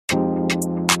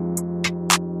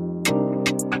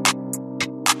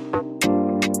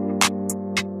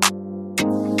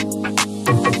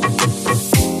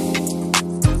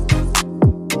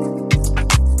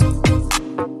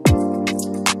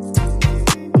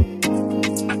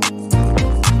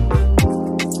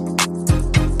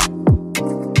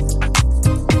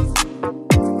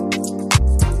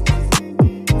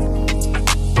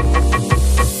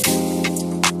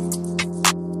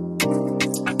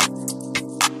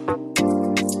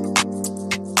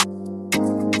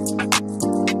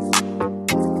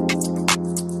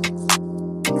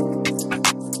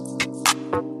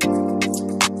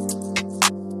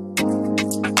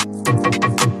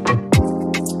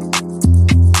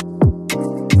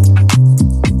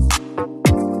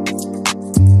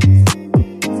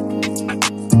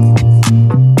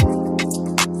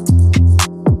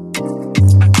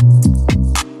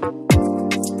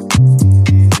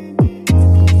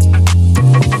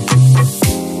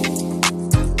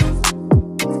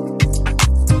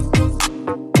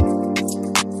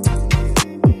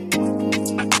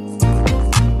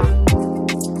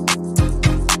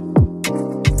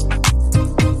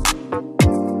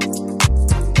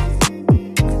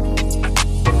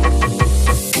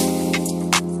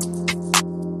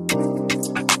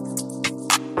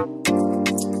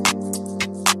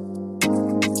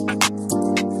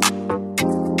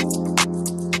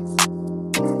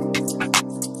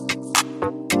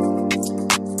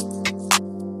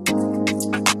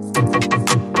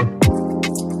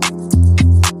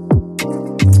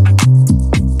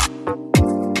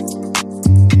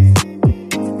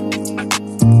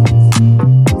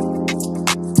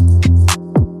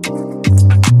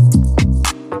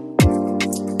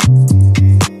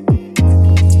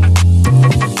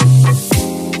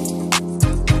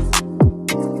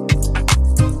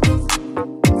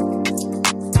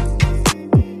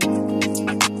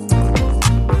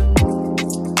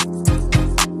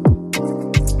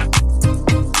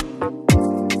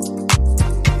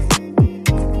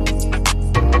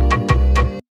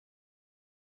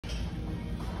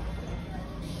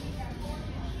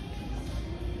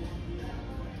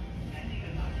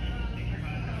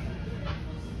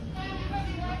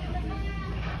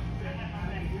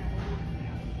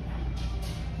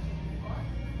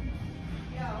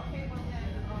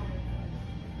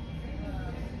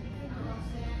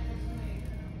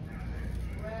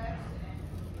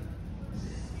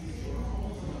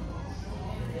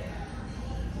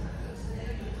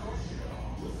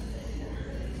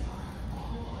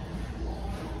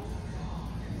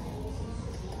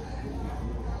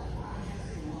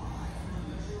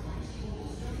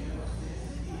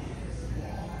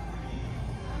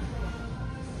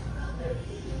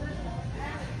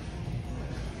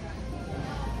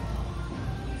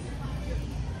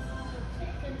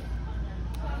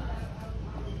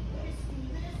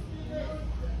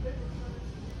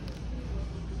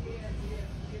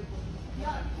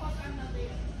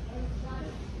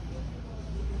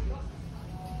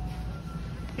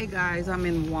Hey guys, I'm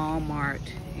in Walmart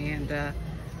and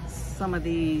some of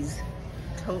these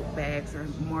tote bags are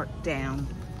marked down.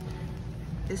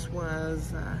 This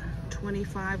was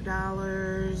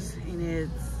 $25 and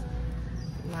it's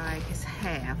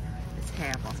half. It's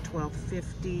half off,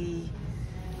 $12.50.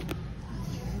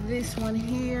 This one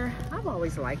here, I've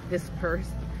always liked this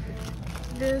purse.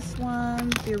 This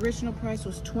one, the original price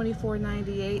was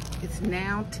 $24.98. It's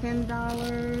now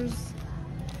 $10.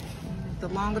 The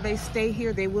longer they stay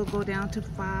here, they will go down to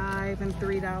 $5 and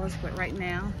 $3, but right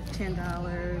now,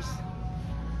 $10.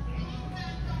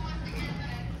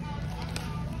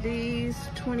 These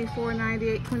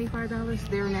 $24.98, $25,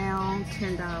 they're now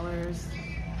 $10.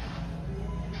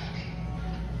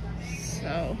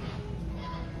 So,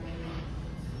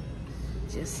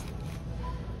 just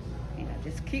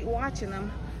keep watching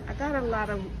them. I got a lot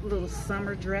of little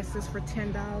summer dresses for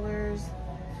 $10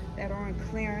 that are on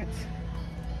clearance.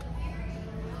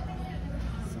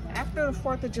 After the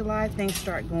 4th of July, things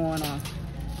start going on,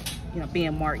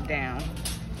 being marked down.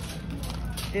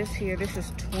 This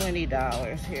is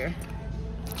 $20 here.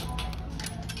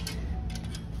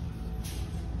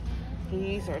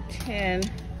 These are $10.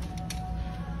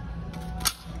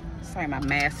 Sorry, my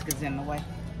mask is in the way.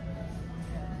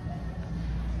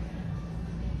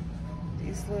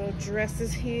 These little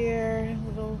dresses here,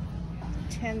 little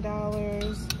 $10.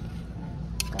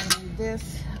 Got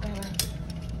this.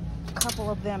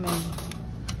 Couple of them in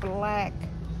black,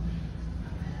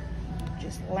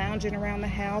 just lounging around the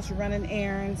house, running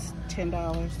errands,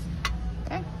 $10.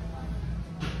 Okay.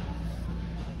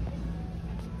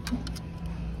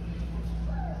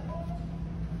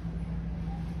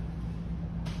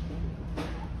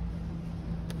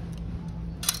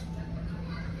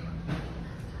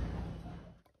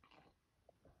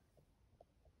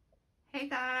 Hey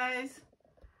guys.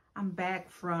 I'm back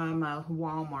from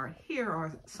Walmart. Here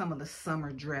are some of the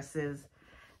summer dresses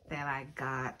that I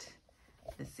got.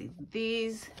 Let's see,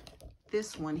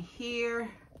 this one here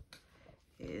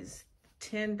is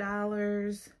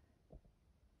 $10.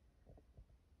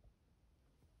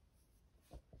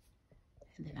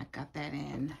 And then I got that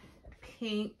in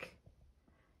pink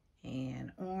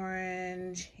and orange.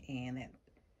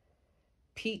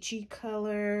 peachy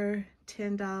color,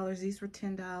 $10. These were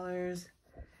 $10.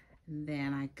 And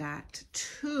then I got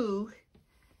 2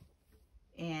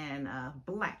 in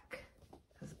black,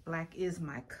 because black is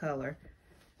my color.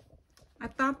 I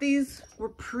thought these were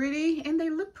pretty, and they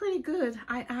look pretty good.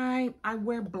 I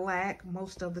wear black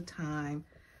most of the time.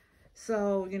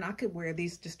 So, you know, I could wear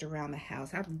these just around the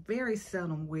house. I very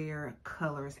seldom wear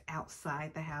colors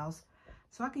outside the house.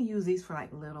 So I can use these for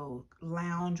like little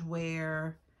lounge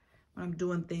wear when I'm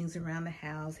doing things around the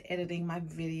house, editing my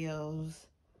videos,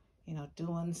 you know,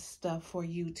 doing stuff for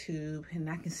YouTube. And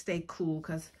I can stay cool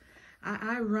because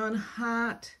I run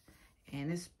hot,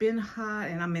 and it's been hot,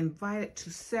 and I'm invited to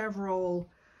several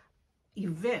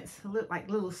events, like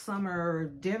little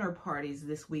summer dinner parties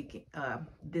this week,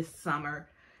 this summer.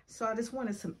 So I just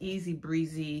wanted some easy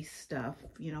breezy stuff.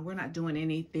 You know, we're not doing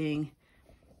anything.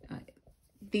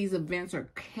 These events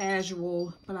are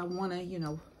casual, but I want to, you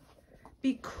know,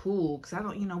 be cool, because I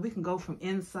don't, you know, we can go from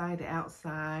inside to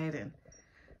outside, and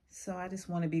so I just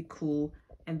want to be cool.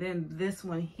 And then this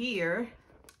one here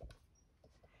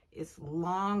is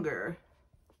longer,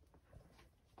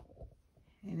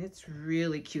 and it's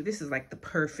really cute. This is like the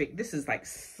perfect, this is like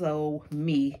so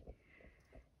me.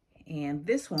 And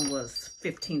this one was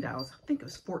 $15. I think it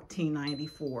was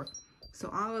 $14.94. So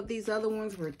all of these other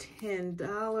ones were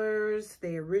 $10.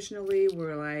 They originally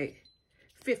were like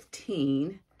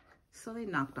 $15. So they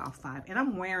knocked off 5. And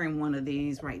I'm wearing one of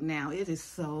these right now. It is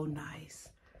so nice.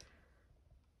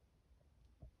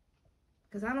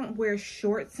 Because I don't wear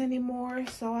shorts anymore.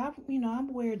 So I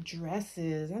wear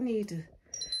dresses. I need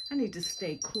to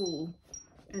stay cool.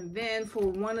 And then for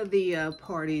one of the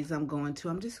parties I'm going to,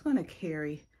 I'm just going to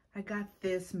carry. I got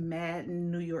this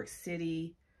Madden New York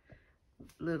City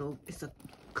little, it's a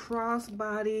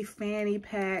crossbody fanny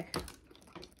pack,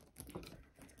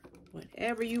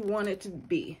 whatever you want it to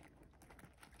be.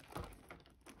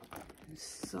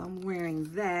 So I'm wearing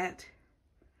that.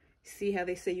 See how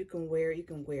they say you can wear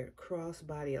a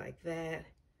crossbody like that.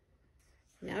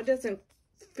 Now it doesn't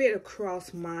fit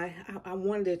across I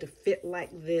wanted it to fit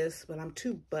like this, but I'm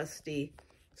too busty,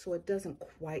 so it doesn't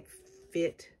quite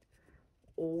fit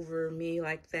over me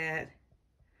like that.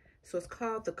 So it's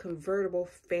called the convertible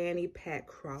fanny pack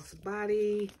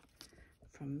crossbody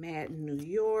from Madden, New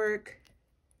York,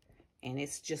 and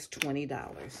it's just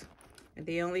 $20. And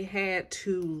they only had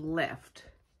 2 left.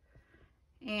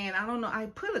 And I don't know, I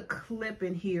put a clip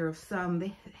in here of some.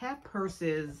 They have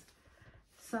purses,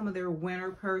 some of their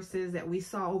winter purses that we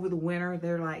saw over the winter.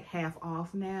 They're like half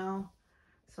off now.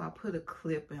 So I put a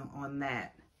clip on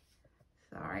that.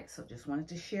 All right, so just wanted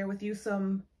to share with you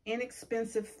some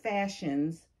inexpensive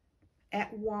fashions at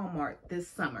Walmart this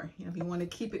summer. You know, if you want to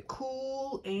keep it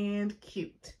cool and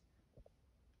cute.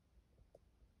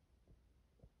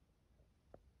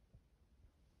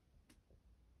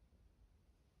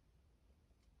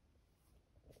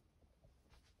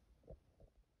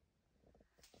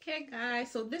 Okay,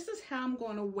 guys, so this is how I'm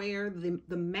going to wear the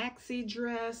maxi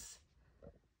dress.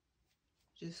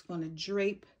 Just going to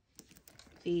drape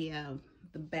the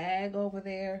bag over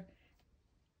there.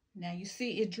 Now you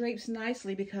see it drapes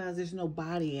nicely because there's no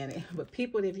body in it. But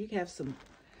people, if you have some,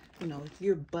 you know, if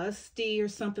you're busty or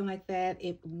something like that,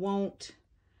 it won't,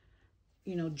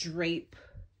 you know, drape,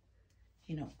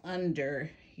 you know, under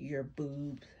your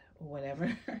boob or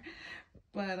whatever.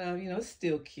 But, you know, it's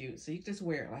still cute. So you can just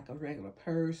wear it like a regular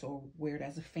purse or wear it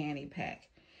as a fanny pack.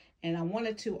 And I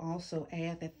wanted to also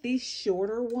add that these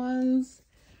shorter ones,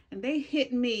 and they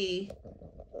hit me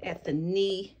at the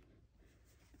knee,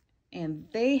 and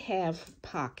they have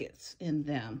pockets in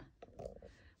them,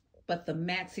 but the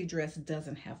maxi dress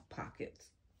doesn't have pockets.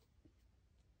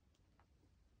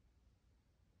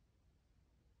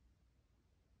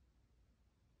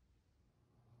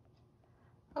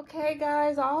 Okay,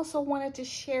 guys, I also wanted to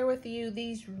share with you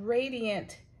these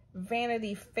Radiant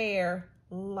Vanity Fair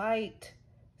light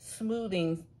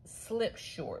smoothing slip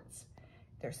shorts.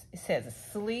 It says a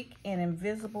sleek and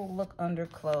invisible look under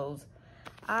clothes.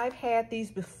 I've had these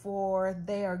before.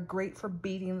 They are great for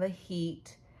beating the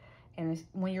heat. And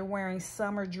when you're wearing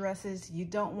summer dresses, you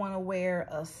don't want to wear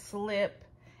a slip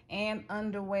and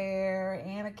underwear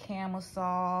and a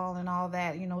camisole and all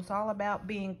that. You know, it's all about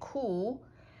being cool.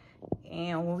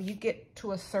 And when you get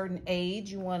to a certain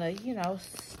age, you want to, you know,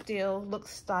 still look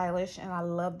stylish. And I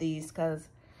love these because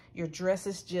your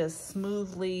dresses just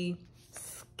smoothly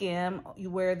skim.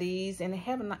 You wear these, and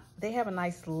they have a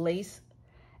nice lace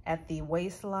at the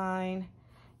waistline.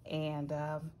 And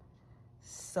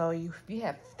so if you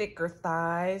have thicker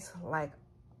thighs, like,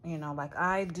 you know, like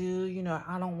I do, you know,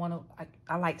 I don't want to,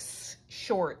 I like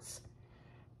shorts,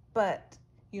 but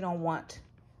you don't want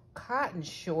cotton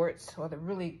shorts, or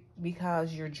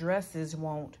because your dresses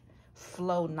won't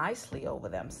flow nicely over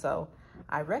them. So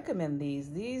I recommend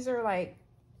these. These are like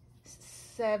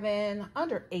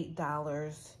under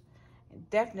 $8,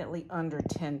 definitely under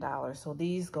 $10. So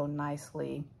these go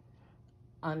nicely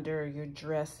under your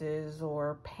dresses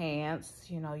or pants.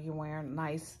 You know, you're wearing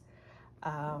nice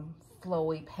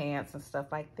flowy pants and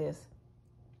stuff like this.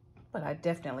 But I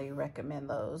definitely recommend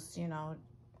those, you know.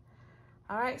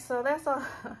 All right, so that's all.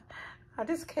 I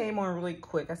just came on really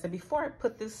quick. I said, before I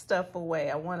put this stuff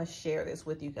away, I want to share this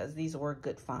with you because these were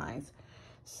good finds.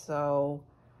 So,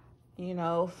 you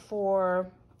know, for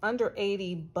under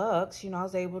 80 bucks, you know, I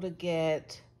was able to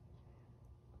get,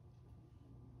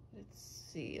 let's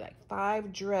see, like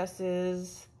 5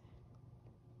 dresses,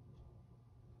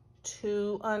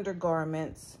 2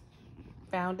 undergarments,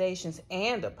 foundations,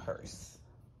 and a purse.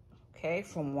 Okay,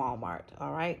 from Walmart.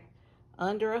 All right,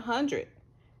 under 100.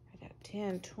 I got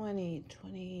 10, 20,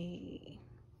 20.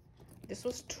 This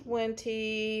was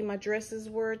 20. My dresses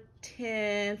were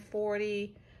 10,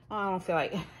 40. I don't feel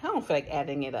like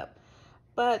adding it up.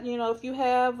 But you know, if you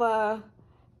have $80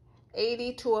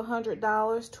 to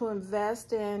 $100 to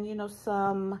invest in, you know,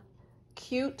 some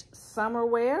cute summer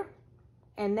wear,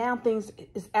 and now things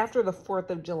is after the 4th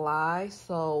of July,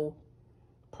 so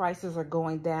prices are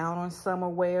going down on summer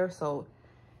wear. So,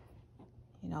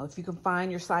 you know, if you can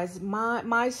find your sizes,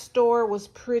 my store was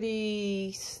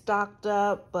pretty stocked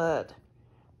up, but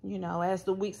you know, as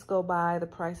the weeks go by, the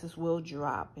prices will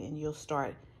drop and you'll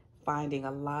start finding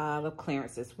a lot of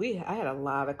clearances. I had a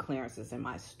lot of clearances in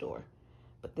my store,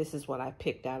 but this is what I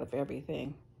picked out of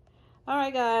everything. All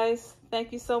right, guys,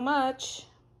 thank you so much.